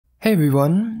Hey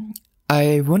everyone,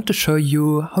 I want to show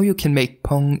you how you can make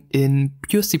Pong in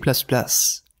pure C++,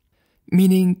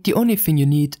 meaning the only thing you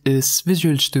need is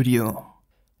Visual Studio.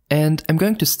 And I'm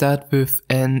going to start with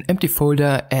an empty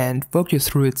folder and walk you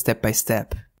through it step by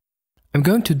step. I'm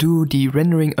going to do the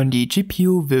rendering on the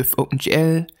GPU with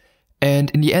OpenGL,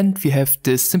 and in the end we have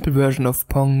this simple version of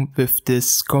Pong with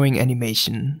this scoring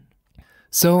animation.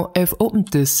 So I've opened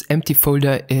this empty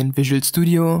folder in Visual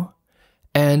Studio,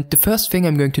 and the first thing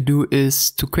I'm going to do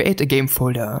is to create a game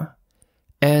folder.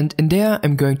 And in there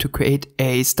I'm going to create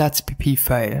a start.cpp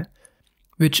file,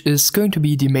 which is going to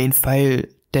be the main file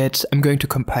that I'm going to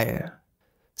compile.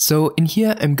 So in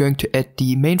here I'm going to add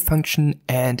the main function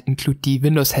and include the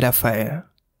Windows header file.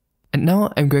 And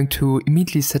now I'm going to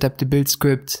immediately set up the build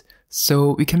script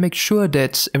so we can make sure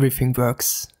that everything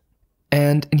works.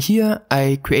 And in here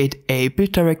I create a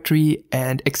build directory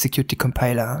and execute the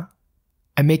compiler.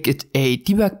 I make it a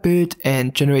debug build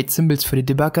and generate symbols for the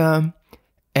debugger,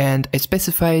 and I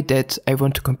specify that I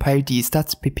want to compile the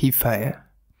start.cpp file.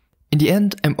 In the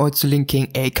end, I'm also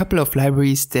linking a couple of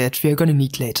libraries that we are gonna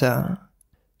need later.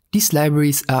 These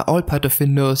libraries are all part of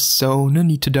Windows, so no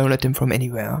need to download them from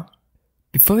anywhere.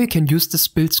 Before we can use this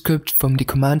build script from the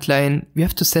command line, we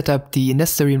have to set up the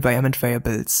necessary environment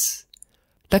variables.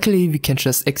 Luckily, we can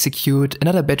just execute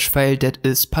another batch file that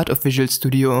is part of Visual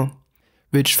Studio,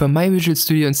 which for my Visual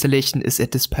Studio installation is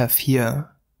at this path here.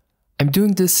 I'm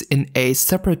doing this in a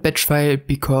separate batch file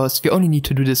because we only need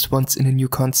to do this once in a new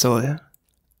console.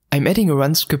 I'm adding a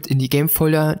run script in the game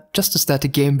folder just to start the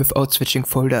game without switching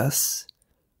folders.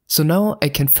 So now I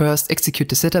can first execute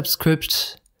the setup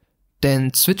script,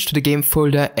 then switch to the game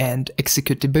folder and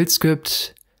execute the build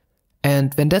script.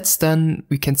 And when that's done,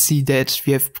 we can see that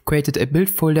we have created a build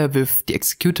folder with the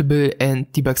executable and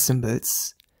debug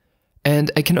symbols.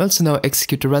 And I can also now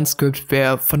execute the run script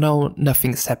where for now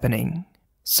nothing is happening.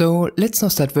 So let's now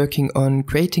start working on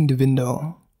creating the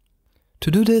window.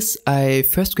 To do this, I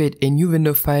first create a new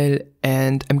window file,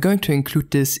 and I'm going to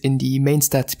include this in the main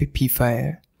start.cpp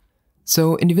file.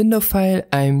 So in the window file,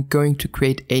 I'm going to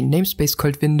create a namespace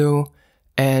called window,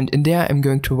 and in there I'm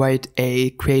going to write a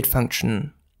create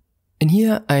function. In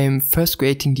here I'm first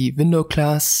creating the window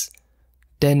class.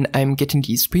 Then I'm getting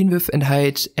the screen width and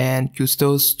height and use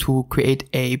those to create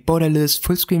a borderless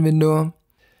full screen window.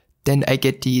 Then I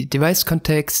get the device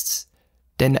context.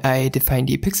 Then I define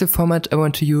the pixel format I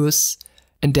want to use.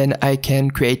 And then I can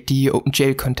create the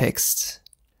OpenGL context.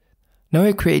 Now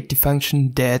I create the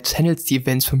function that handles the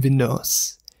events from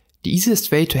Windows. The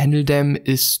easiest way to handle them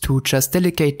is to just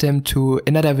delegate them to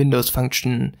another Windows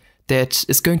function that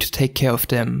is going to take care of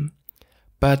them.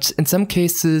 But in some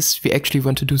cases, we actually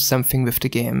want to do something with the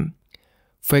game.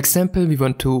 For example, we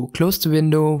want to close the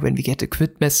window when we get a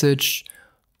quit message,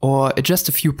 or adjust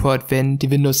a viewport when the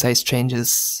window size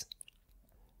changes.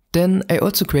 Then I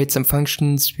also create some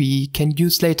functions we can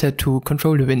use later to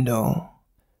control the window.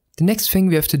 The next thing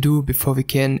we have to do before we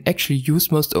can actually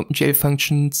use most OpenGL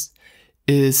functions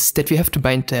is that we have to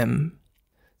bind them.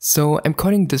 So I'm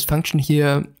calling this function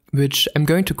here, which I'm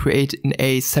going to create in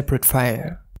a separate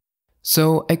file.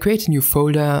 So I create a new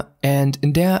folder, and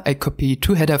in there I copy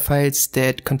two header files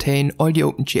that contain all the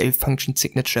OpenGL function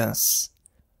signatures.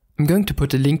 I'm going to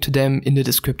put a link to them in the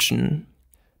description.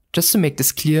 Just to make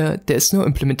this clear, there is no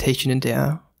implementation in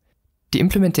there. The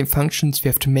implementing functions we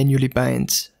have to manually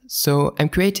bind. So I'm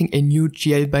creating a new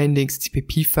GL bindings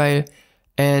CPP file,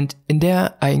 and in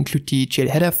there I include the GL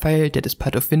header file that is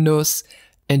part of Windows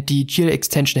and the GL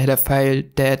extension header file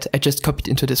that I just copied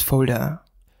into this folder.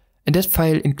 And that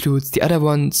file includes the other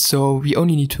one, so we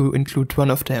only need to include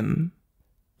one of them.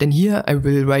 Then here I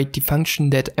will write the function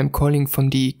that I'm calling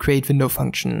from the create window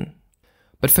function.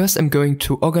 But first I'm going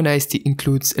to organize the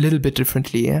includes a little bit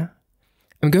differently.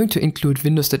 I'm going to include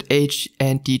windows.h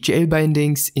and the GL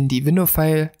bindings in the window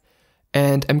file,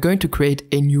 and I'm going to create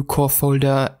a new core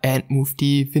folder and move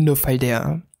the window file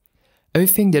there.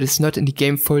 Everything that is not in the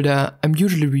game folder I'm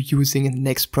usually reusing in the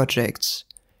next project.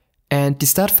 And the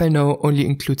start file now only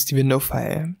includes the window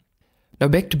file. Now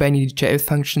back to binding the GL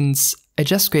functions, I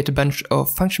just create a bunch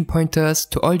of function pointers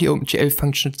to all the OpenGL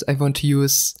functions I want to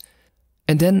use,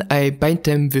 and then I bind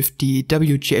them with the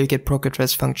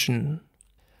wglgetProcAddress function.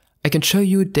 I can show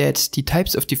you that the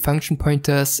types of the function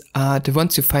pointers are the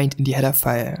ones you find in the header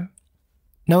file.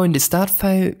 Now in the start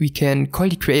file we can call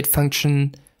the create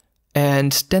function,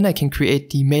 and then I can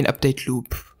create the main update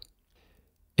loop.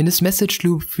 In this message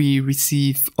loop, we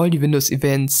receive all the Windows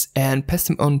events and pass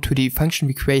them on to the function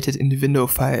we created in the window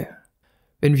file.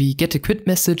 When we get a quit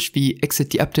message, we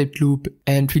exit the update loop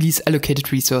and release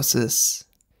allocated resources.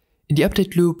 In the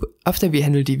update loop, after we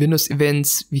handle the Windows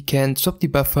events, we can swap the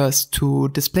buffers to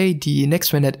display the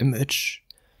next rendered image.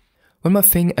 One more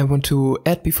thing I want to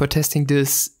add before testing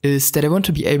this is that I want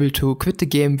to be able to quit the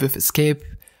game with escape,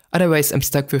 otherwise I'm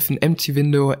stuck with an empty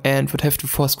window and would have to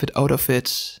force quit out of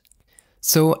it.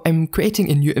 So I'm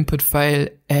creating a new input file,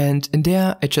 and in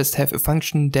there I just have a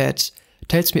function that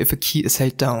tells me if a key is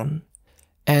held down.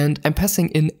 And I'm passing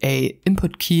in a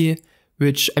input key,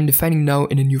 which I'm defining now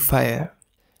in a new file.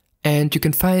 And you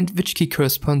can find which key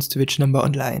corresponds to which number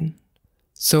online.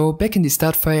 So back in the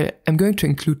start file, I'm going to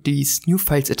include these new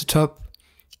files at the top,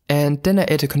 and then I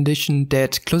add a condition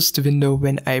that closes the window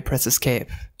when I press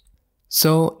escape.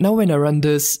 So now when I run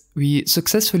this, we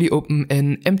successfully open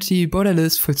an empty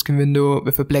borderless full screen window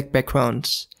with a black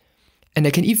background. And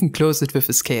I can even close it with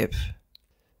escape.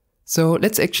 So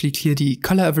let's actually clear the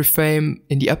color every frame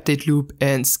in the update loop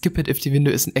and skip it if the window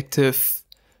isn't active,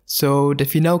 so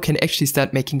that we now can actually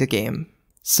start making the game.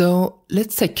 So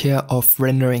let's take care of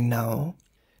rendering now.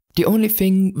 The only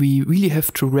thing we really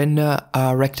have to render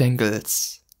are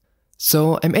rectangles.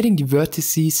 So I'm adding the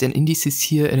vertices and indices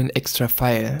here in an extra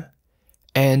file.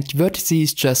 And the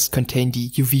vertices just contain the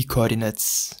UV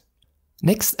coordinates.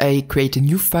 Next I create a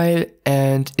new file,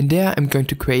 and in there I'm going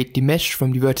to create the mesh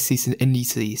from the vertices and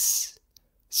indices.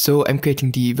 So I'm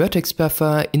creating the vertex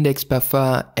buffer, index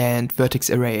buffer, and vertex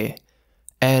array,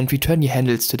 and return the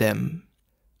handles to them.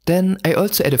 Then I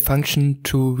also add a function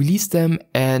to release them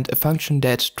and a function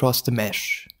that draws the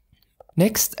mesh.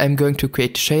 Next I'm going to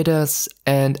create shaders,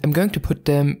 and I'm going to put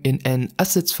them in an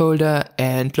assets folder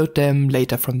and load them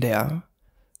later from there.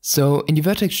 So in the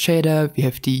vertex shader we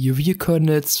have the UV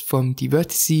coordinates from the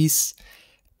vertices,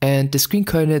 and the screen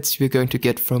coordinates we're going to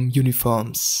get from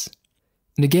uniforms.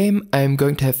 In the game I'm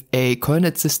going to have a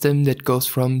coordinate system that goes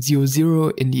from 0, 0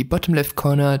 in the bottom left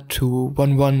corner to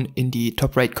 1, 1 in the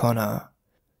top right corner.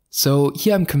 So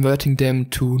here I'm converting them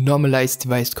to normalized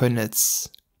device coordinates.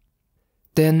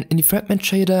 Then in the fragment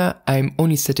shader I'm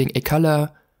only setting a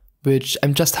color, which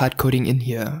I'm just hard coding in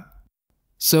here.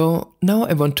 So now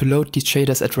I want to load these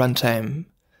shaders at runtime.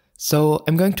 So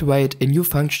I'm going to write a new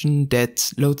function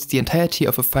that loads the entirety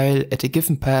of a file at a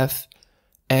given path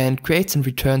and creates and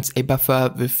returns a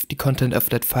buffer with the content of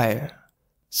that file.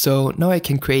 So now I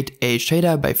can create a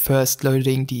shader by first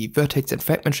loading the vertex and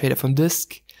fragment shader from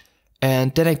disk,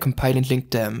 and then I compile and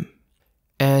link them.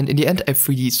 And in the end I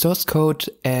free the source code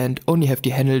and only have the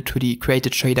handle to the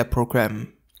created shader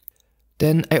program.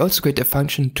 Then I also create a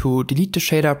function to delete the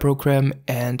shader program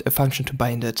and a function to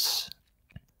bind it.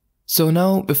 So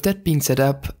now with that being set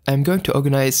up, I'm going to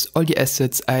organize all the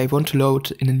assets I want to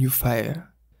load in a new file.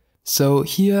 So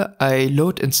here I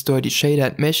load and store the shader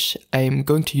and mesh I'm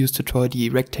going to use to draw the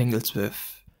rectangles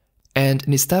with. And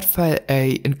in the start file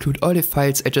I include all the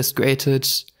files I just created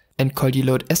and call the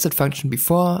load asset function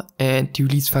before and the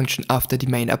release function after the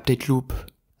main update loop.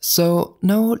 So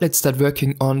now let's start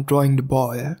working on drawing the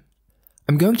ball.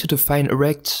 I'm going to define a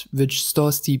rect which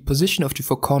stores the position of the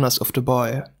 4 corners of the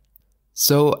ball.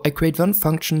 So I create one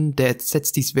function that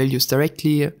sets these values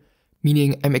directly,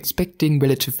 meaning I'm expecting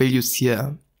relative values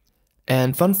here.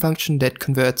 And one function that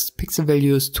converts pixel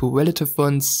values to relative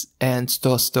ones and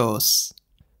stores those.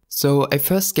 So I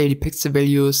first scale the pixel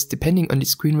values depending on the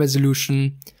screen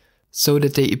resolution, so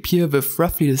that they appear with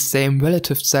roughly the same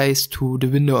relative size to the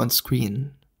window on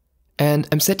screen. And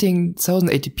I'm setting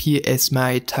 1080p as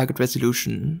my target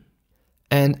resolution.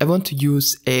 And I want to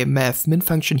use a math min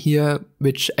function here,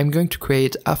 which I'm going to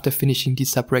create after finishing the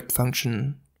subrect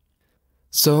function.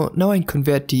 So now I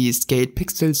convert the scaled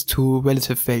pixels to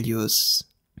relative values.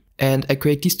 And I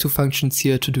create these two functions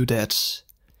here to do that.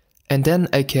 And then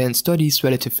I can store these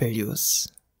relative values.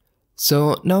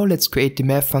 So now let's create the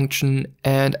math function,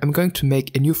 and I'm going to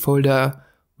make a new folder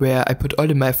where I put all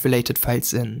the math related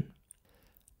files in.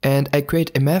 And I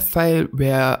create a math file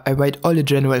where I write all the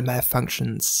general math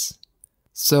functions.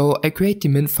 So I create the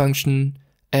min function,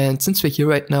 and since we're here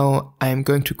right now, I'm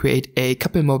going to create a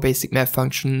couple more basic math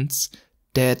functions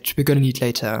that we're gonna need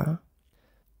later.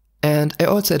 And I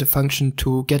also add a function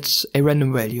to get a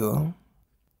random value.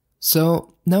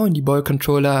 So now in the ball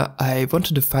controller, I want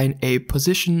to define a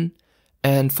position,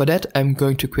 and for that I'm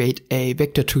going to create a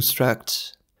vector2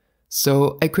 struct.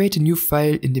 So I create a new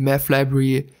file in the math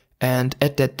library and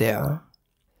add that there.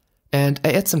 And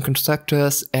I add some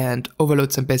constructors and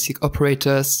overload some basic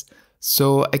operators,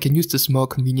 so I can use this more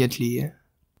conveniently.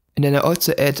 And then I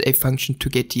also add a function to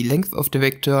get the length of the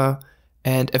vector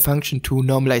and a function to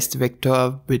normalize the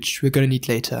vector, which we're gonna need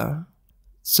later.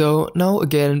 So now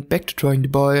again, back to drawing the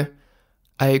ball.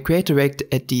 I create a rect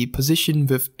at the position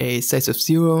with a size of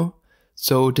 0,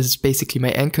 so this is basically my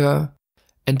anchor,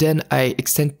 and then I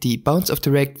extend the bounds of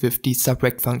the rect with the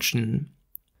subrect function.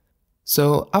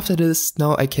 So after this,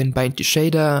 now I can bind the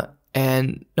shader,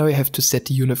 and now I have to set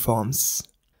the uniforms.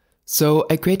 So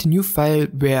I create a new file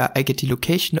where I get the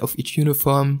location of each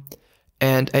uniform,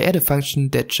 and I add a function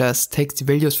that just takes the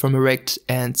values from a rect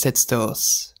and sets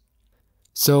those.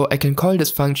 So I can call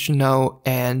this function now,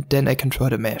 and then I can draw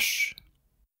the mesh.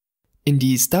 In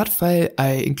the start file,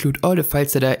 I include all the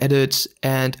files that I added,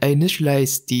 and I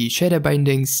initialize the shader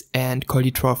bindings and call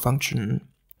the draw function.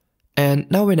 And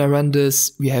now when I run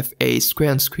this, we have a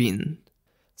square on screen.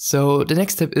 So the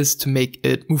next step is to make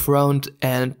it move around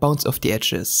and bounce off the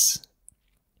edges.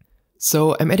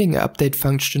 So I'm adding an update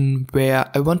function where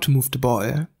I want to move the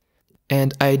ball.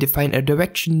 And I define a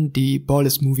direction the ball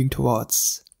is moving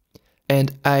towards.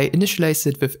 And I initialize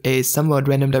it with a somewhat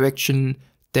random direction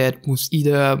that moves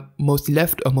either mostly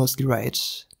left or mostly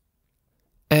right.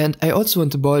 And I also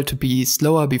want the ball to be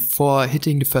slower before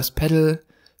hitting the first pedal,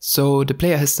 so the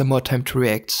player has some more time to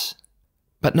react.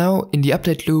 But now, in the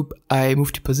update loop, I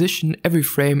move the position every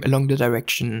frame along the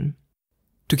direction.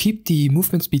 To keep the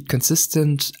movement speed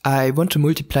consistent, I want to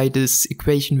multiply this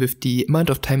equation with the amount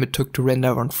of time it took to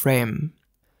render one frame.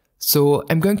 So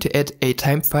I'm going to add a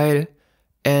time file,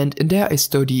 and in there I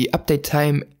store the update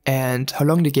time and how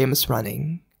long the game is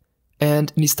running.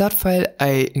 And in the start file,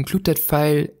 I include that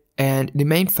file, and in the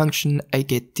main function I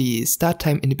get the start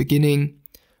time in the beginning,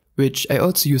 which I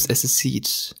also use as a seed.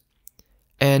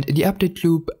 And in the update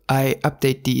loop, I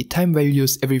update the time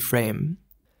values every frame.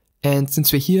 And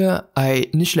since we're here, I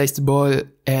initialize the ball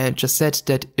and just said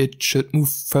that it should move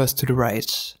first to the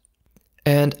right.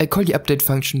 And I call the update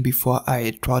function before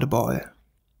I draw the ball.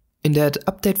 In that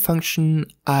update function,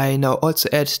 I now also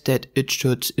add that it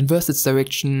should inverse its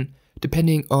direction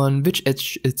depending on which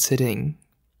edge it's hitting.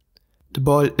 The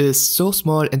ball is so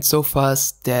small and so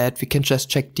fast that we can just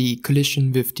check the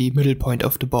collision with the middle point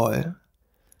of the ball.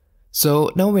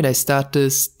 So now when I start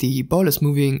this, the ball is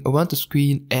moving around the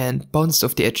screen and bounces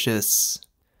off the edges.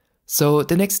 So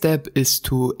the next step is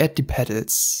to add the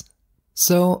pedals.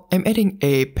 So I'm adding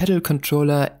a pedal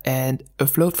controller and a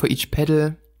float for each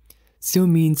pedal. 0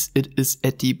 means it is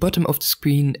at the bottom of the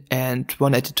screen and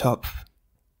 1 at the top.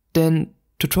 Then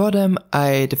to draw them,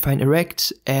 I define a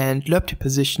rect and lerp the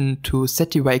position to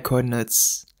set the y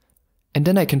coordinates. And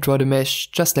then I can draw the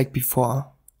mesh just like before.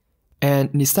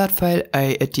 And in the start file,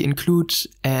 I add the include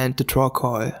and the draw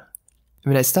call.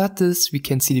 When I start this, we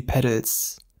can see the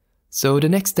pedals. So the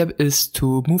next step is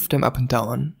to move them up and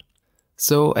down.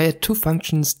 So I add two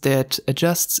functions that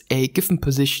adjusts a given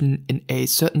position in a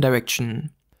certain direction.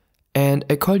 And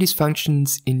I call these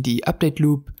functions in the update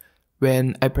loop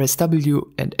when I press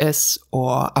W and S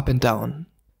or up and down.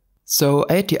 So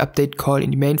I add the update call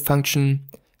in the main function,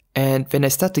 and when I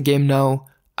start the game now,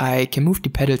 I can move the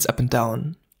pedals up and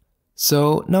down.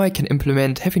 So now I can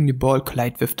implement having the ball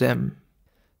collide with them.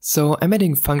 So I'm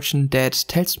adding a function that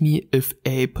tells me if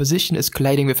a position is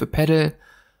colliding with a pedal,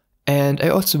 and I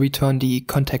also return the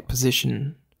contact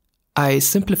position. I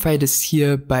simplify this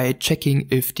here by checking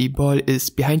if the ball is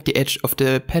behind the edge of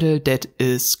the pedal that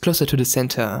is closer to the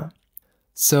center.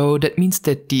 So that means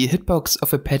that the hitbox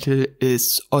of a pedal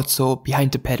is also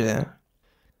behind the pedal.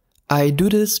 I do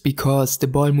this because the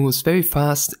ball moves very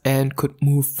fast and could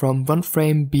move from one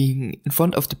frame being in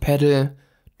front of the pedal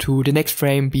to the next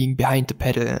frame being behind the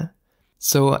pedal.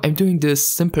 So I'm doing this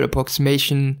simple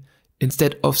approximation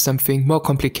instead of something more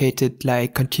complicated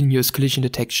like continuous collision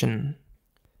detection.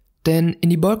 Then in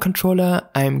the ball controller,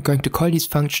 I'm going to call these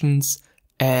functions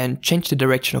and change the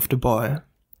direction of the ball.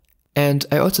 And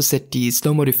I also set the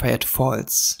slow modifier to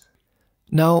false.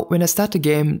 Now, when I start the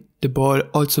game, the ball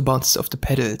also bounces off the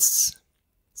pedals.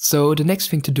 So the next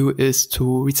thing to do is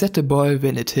to reset the ball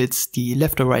when it hits the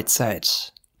left or right side.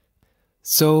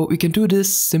 So we can do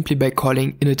this simply by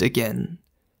calling init again.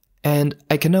 And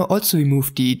I can now also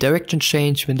remove the direction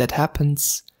change when that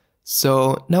happens.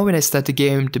 So now when I start the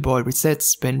game, the ball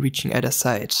resets when reaching either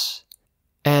side.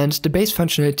 And the base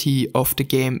functionality of the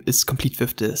game is complete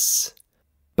with this.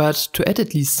 But to add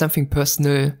at least something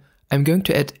personal, I'm going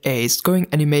to add a scoring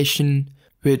animation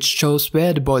which shows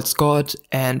where the ball scored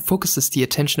and focuses the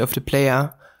attention of the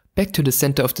player back to the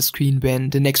center of the screen when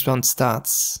the next round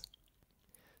starts.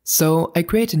 So I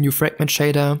create a new fragment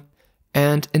shader,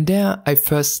 and in there I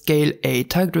first scale a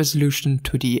target resolution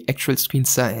to the actual screen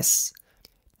size.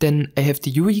 Then I have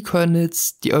the UV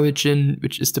coordinates, the origin,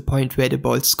 which is the point where the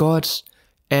ball scored,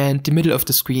 and the middle of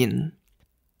the screen.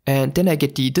 And then I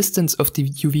get the distance of the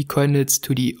UV coordinates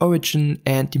to the origin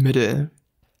and the middle.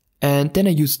 And then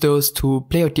I use those to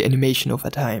play out the animation over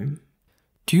time.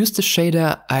 To use the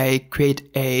shader, I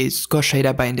create a score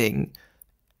shader binding.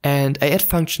 and I add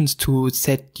functions to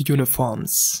set the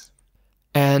uniforms.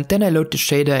 And then I load the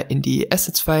shader in the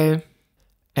assets file,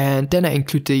 and then I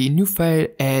include the new file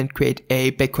and create a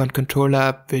background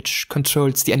controller which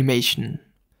controls the animation.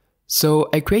 So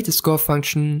I create a score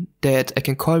function that I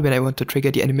can call when I want to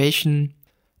trigger the animation,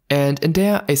 and in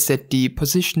there I set the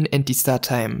position and the start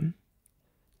time.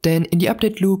 Then in the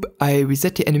update loop I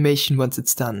reset the animation once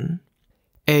it's done.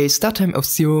 A start time of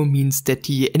 0 means that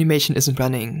the animation isn't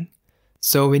running.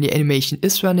 So when the animation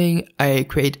is running, I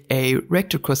create a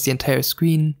rect across the entire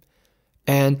screen,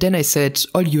 and then I set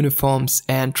all uniforms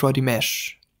and draw the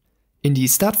mesh. In the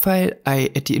start file I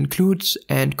add the include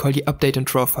and call the update and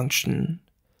draw function.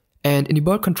 And in the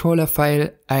ball controller file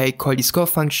I call the score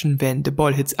function when the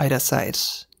ball hits either side.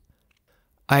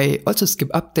 I also skip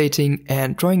updating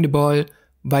and drawing the ball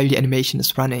while the animation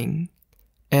is running.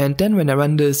 And then when I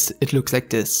run this, it looks like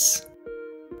this.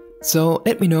 So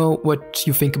let me know what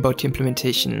you think about the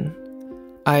implementation.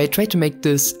 I tried to make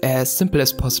this as simple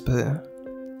as possible.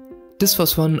 This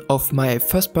was one of my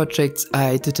first projects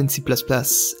I did in C++,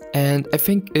 and I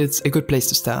think it's a good place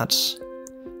to start.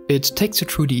 It takes you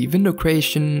through the window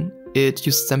creation, it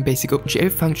uses some basic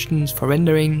OpenGL functions for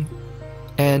rendering,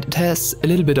 and it has a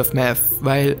little bit of math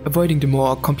while avoiding the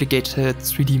more complicated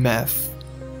 3D math.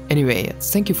 Anyway,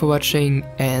 thank you for watching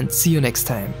and see you next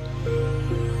time.